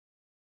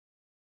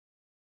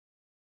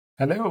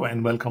Hello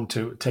and welcome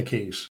to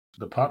Techies,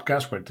 the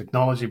podcast where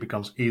technology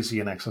becomes easy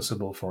and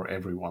accessible for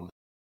everyone.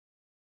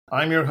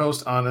 I'm your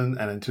host, Anand,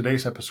 and in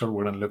today's episode,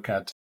 we're going to look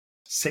at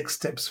 6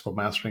 tips for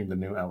mastering the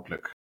new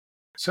Outlook.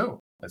 So,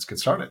 let's get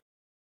started.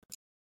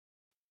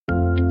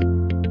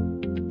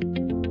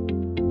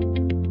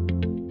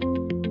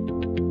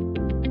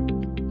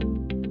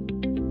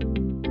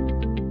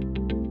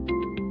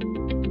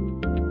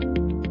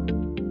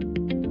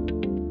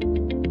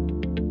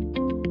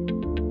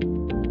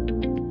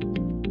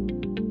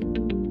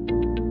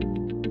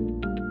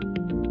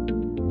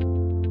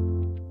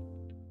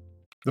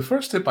 The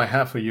first tip I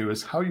have for you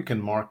is how you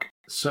can mark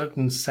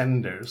certain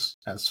senders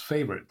as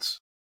favorites.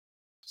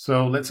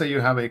 So let's say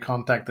you have a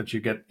contact that you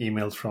get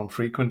emails from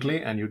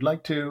frequently and you'd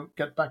like to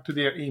get back to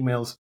their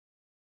emails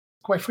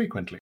quite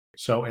frequently.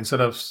 So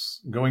instead of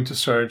going to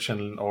search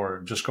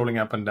or just scrolling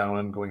up and down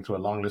and going through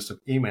a long list of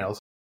emails,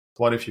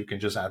 what if you can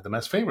just add them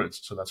as favorites?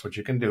 So that's what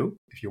you can do.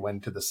 If you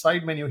went to the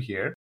side menu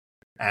here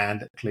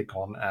and click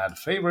on add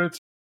favorite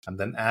and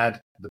then add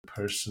the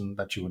person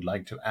that you would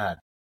like to add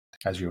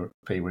as your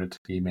favorite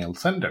email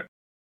sender.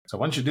 So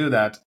once you do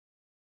that,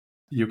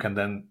 you can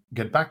then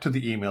get back to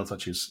the emails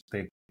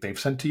that they've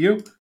sent to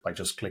you by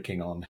just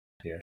clicking on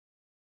their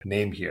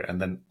name here. And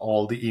then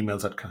all the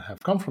emails that have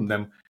come from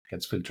them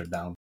gets filtered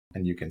down,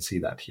 and you can see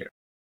that here.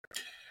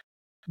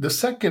 The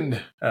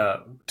second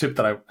tip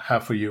that I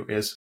have for you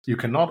is you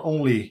can not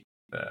only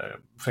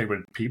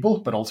favorite people,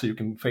 but also you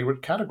can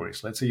favorite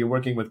categories. Let's say you're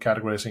working with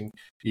categorizing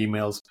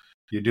emails.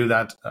 You do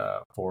that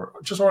for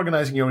just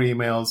organizing your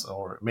emails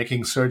or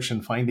making search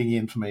and finding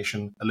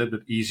information a little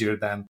bit easier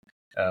than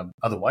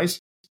otherwise.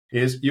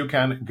 Is you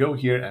can go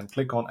here and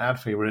click on add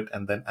favorite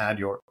and then add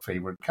your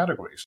favorite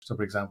categories. So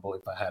for example,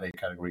 if I had a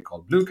category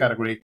called blue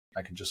category,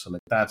 I can just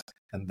select that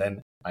and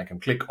then I can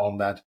click on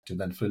that to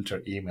then filter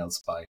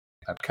emails by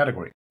that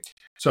category.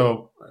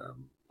 So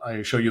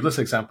I show you this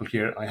example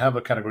here. I have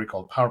a category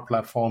called Power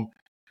Platform.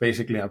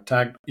 Basically, I've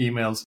tagged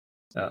emails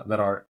that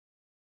are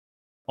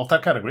of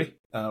that category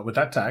with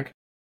that tag.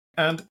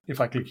 And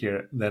if I click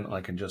here, then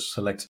I can just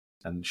select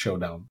and show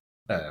down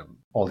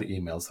all the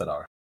emails that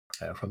are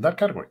from that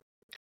category.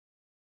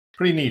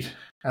 Pretty neat.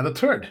 And the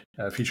third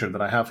feature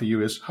that I have for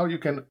you is how you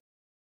can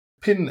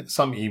pin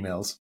some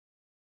emails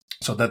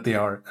so that they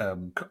are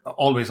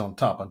always on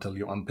top until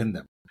you unpin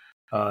them.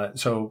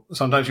 So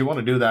sometimes you want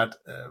to do that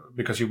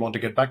because you want to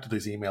get back to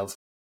these emails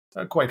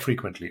quite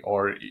frequently,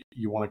 or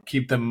you want to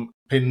keep them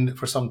pinned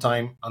for some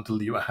time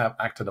until you have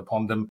acted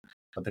upon them,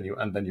 but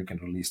then you can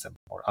release them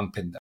or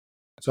unpin them.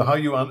 So how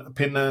you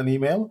unpin an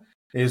email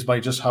is by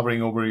just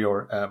hovering over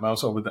your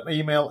mouse over the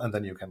email, and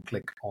then you can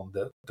click on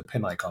the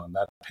pin icon, and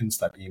that pins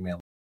that email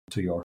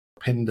to your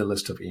pinned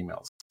list of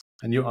emails.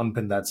 And you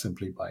unpin that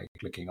simply by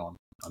clicking on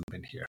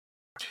unpin here.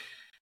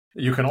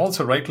 You can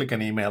also right-click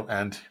an email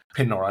and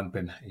pin or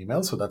unpin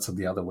email. So that's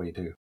the other way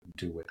to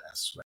do it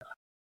as well.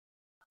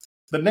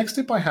 The next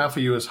tip I have for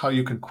you is how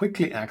you can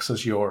quickly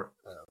access your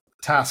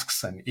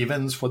tasks and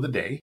events for the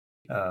day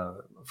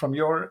from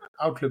your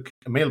Outlook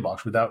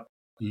mailbox without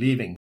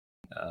leaving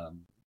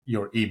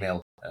your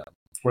email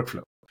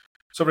workflow.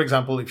 So for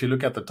example, if you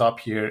look at the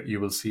top here, you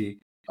will see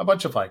a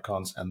bunch of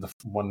icons. And the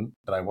one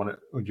that I want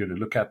you to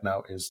look at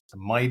now is the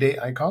My Day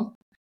icon.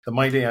 The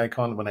My Day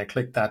icon, when I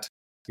click that,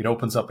 it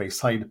opens up a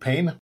side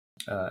pane,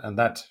 and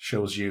that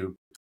shows you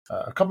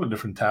a couple of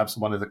different tabs.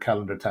 One is the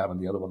calendar tab, and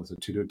the other one is the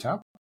to-do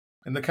tab.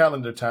 In the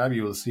calendar tab,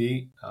 you will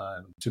see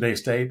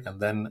today's date, and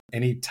then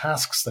any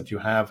tasks that you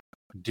have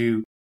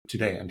due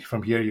today. And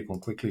from here, you can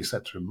quickly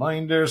set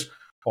reminders,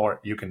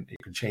 or you can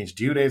change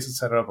due dates,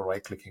 etc., by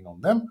right-clicking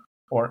on them.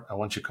 Or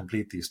once you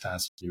complete these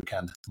tasks, you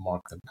can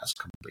mark them as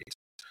complete.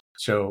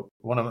 So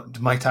one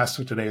of my tasks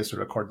for today is to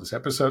record this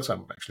episode. So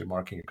I'm actually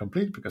marking it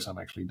complete because I'm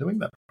actually doing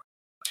that.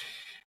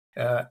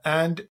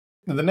 And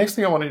the next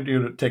thing I wanted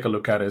you to take a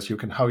look at is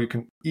how you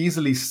can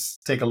easily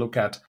take a look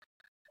at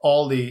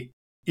all the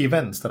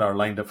events that are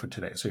lined up for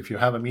today. So if you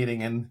have a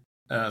meeting in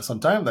some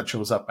time, that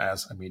shows up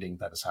as a meeting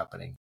that is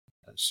happening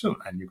soon.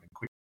 And you can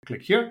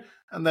click here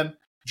and then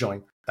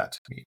join that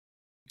meeting.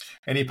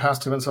 Any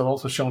past events are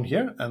also shown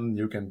here, and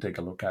you can take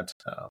a look at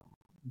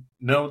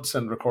notes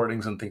and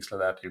recordings and things like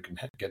that. You can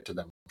get to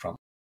them from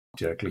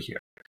directly here.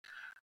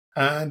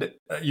 And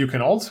you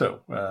can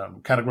also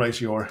categorize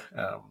your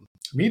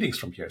meetings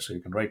from here. So you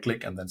can right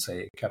click and then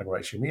say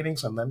categorize your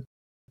meetings and then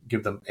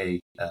give them a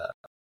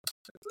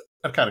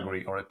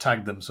category or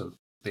tag them so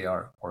they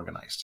are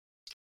organized.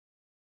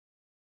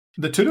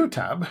 The to-do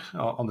tab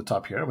on the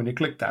top here, when you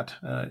click that,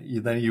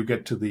 then you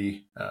get to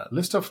the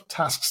list of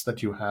tasks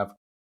that you have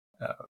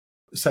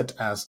set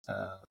as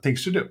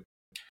things to do.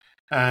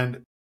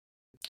 And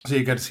so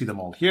you get to see them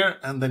all here,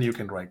 and then you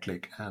can right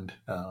click and,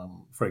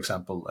 for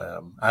example,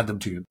 add them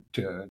to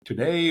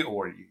today,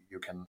 or you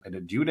can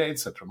edit due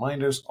dates, set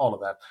reminders, all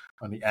of that,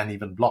 and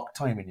even block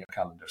time in your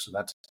calendar. So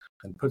that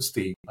then puts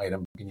the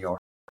item in your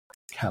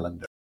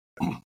calendar.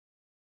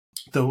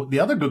 Though the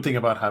other good thing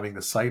about having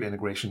the site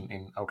integration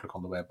in Outlook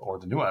on the web or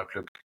the new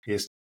Outlook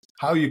is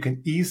how you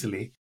can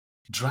easily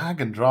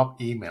drag and drop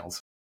emails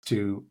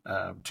to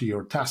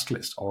your task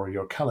list or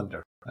your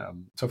calendar.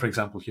 So, for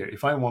example, here,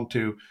 if I want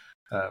to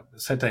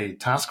set a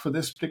task for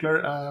this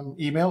particular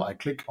email, I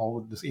click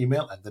over this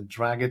email and then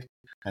drag it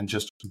and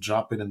just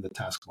drop it in the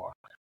taskbar.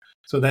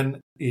 So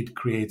then it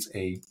creates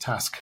a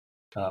task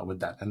with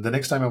that. And the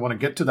next time I want to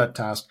get to that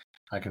task,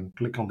 I can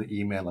click on the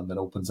email and that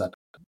opens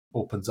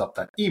up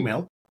that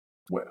email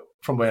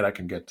from where I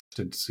can get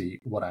to see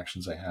what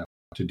actions I have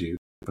to do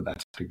for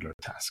that particular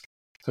task.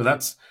 So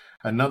that's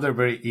another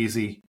very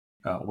easy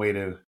way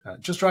to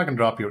just drag and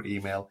drop your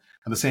email.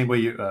 And the same way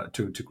you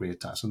to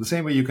create tasks. And the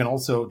same way you can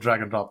also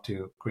drag and drop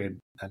to create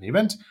an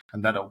event,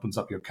 and that opens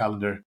up your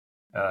calendar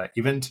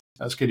event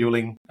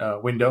scheduling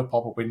window,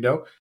 pop-up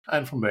window,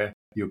 and from there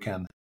you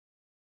can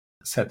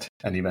set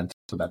an event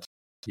to that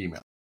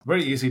email.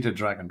 Very easy to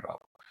drag and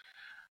drop.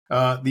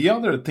 The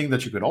other thing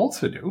that you could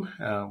also do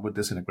with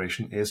this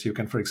integration is you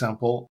can, for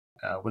example,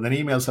 with an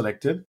email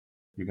selected,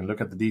 you can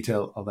look at the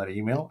detail of that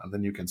email, and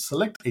then you can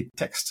select a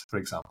text, for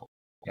example.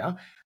 Yeah,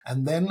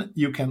 and then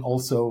you can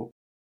also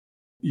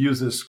use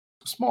this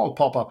small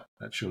pop-up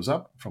that shows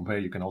up from where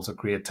you can also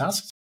create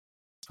tasks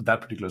for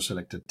that particular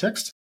selected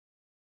text,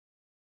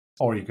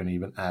 or you can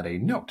even add a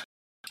note.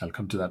 I'll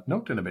come to that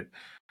note in a bit.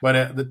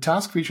 But the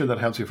task feature that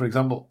helps you, for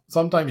example,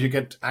 sometimes you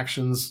get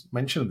actions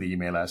mentioned in the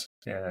email as,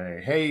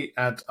 hey,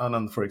 at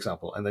Anand, for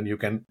example, and then you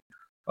can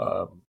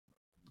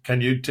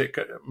you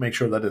make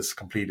sure that it's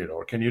completed,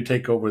 or can you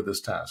take over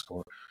this task,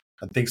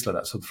 and things like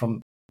that. So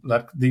from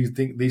that,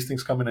 these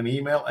things come in an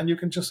email, and you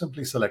can just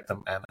simply select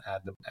them and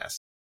add them as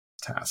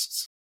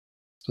tasks.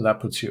 So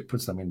that puts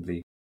them in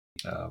the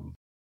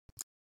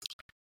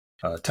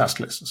task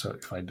list. So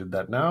if I did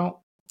that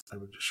now, I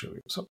will just show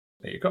you. So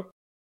there you go.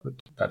 Put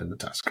that in the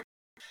task.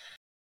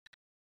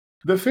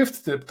 The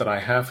fifth tip that I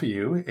have for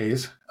you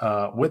is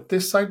with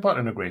this sidebar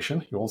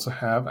integration, you also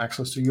have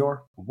access to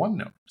your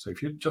OneNote. So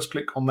if you just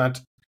click on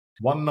that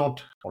OneNote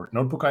or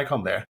notebook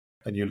icon there,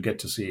 then you'll get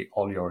to see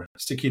all your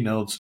sticky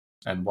notes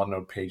and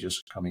OneNote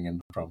pages coming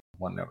in from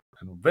OneNote.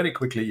 And very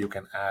quickly, you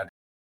can add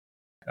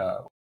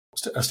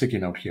a sticky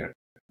note here.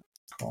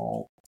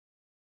 Call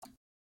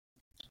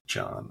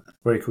John.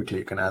 Very quickly,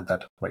 you can add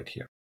that right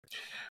here.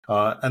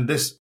 And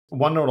this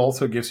OneNote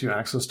also gives you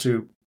access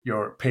to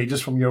your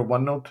pages from your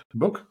OneNote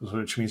book,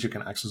 which means you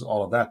can access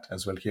all of that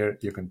as well here.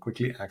 You can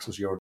quickly access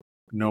your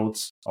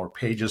notes or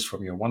pages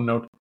from your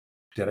OneNote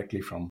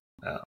directly from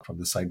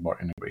the sidebar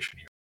integration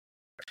here.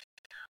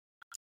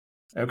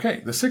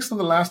 Okay, the sixth and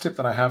the last tip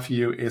that I have for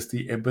you is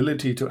the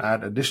ability to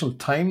add additional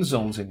time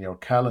zones in your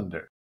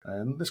calendar.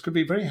 And this could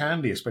be very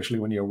handy, especially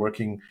when you're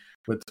working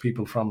with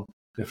people from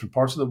different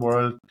parts of the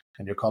world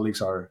and your colleagues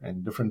are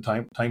in different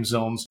time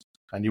zones,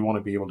 and you want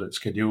to be able to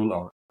schedule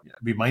or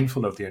be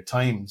mindful of their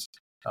times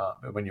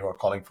when you are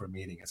calling for a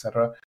meeting,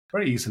 etc.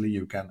 Very easily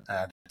you can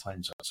add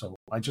time zones. So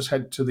I just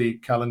head to the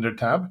calendar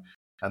tab,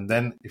 and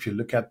then if you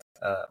look at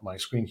my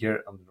screen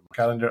here on the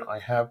calendar, I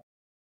have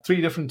 3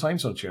 different time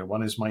zones here.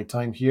 One is my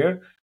time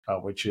here,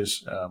 which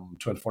is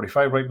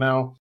 12:45 right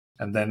now.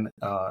 And then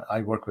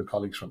I work with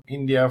colleagues from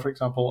India, for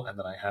example, and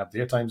then I have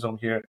their time zone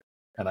here,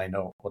 and I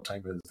know what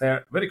time it is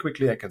there. Very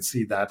quickly, I can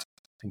see that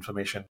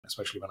information,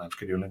 especially when I'm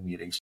scheduling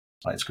meetings.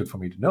 It's good for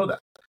me to know that.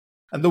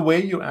 And the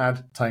way you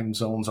add time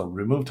zones or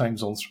remove time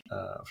zones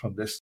from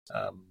this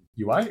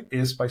UI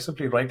is by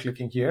simply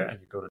right-clicking here,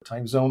 and you go to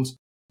time zones,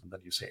 and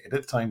then you say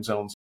edit time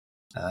zones,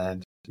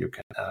 and you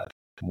can add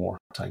more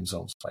time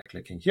zones by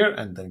clicking here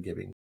and then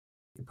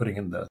putting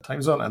in the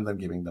time zone and then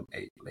giving them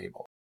a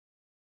label.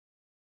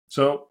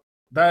 So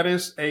that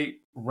is a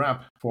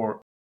wrap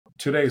for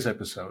today's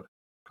episode.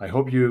 I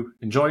hope you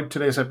enjoyed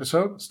today's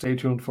episode. Stay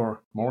tuned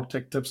for more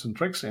tech tips and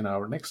tricks in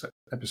our next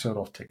episode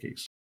of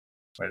Techies,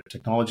 where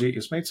technology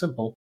is made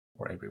simple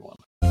for everyone.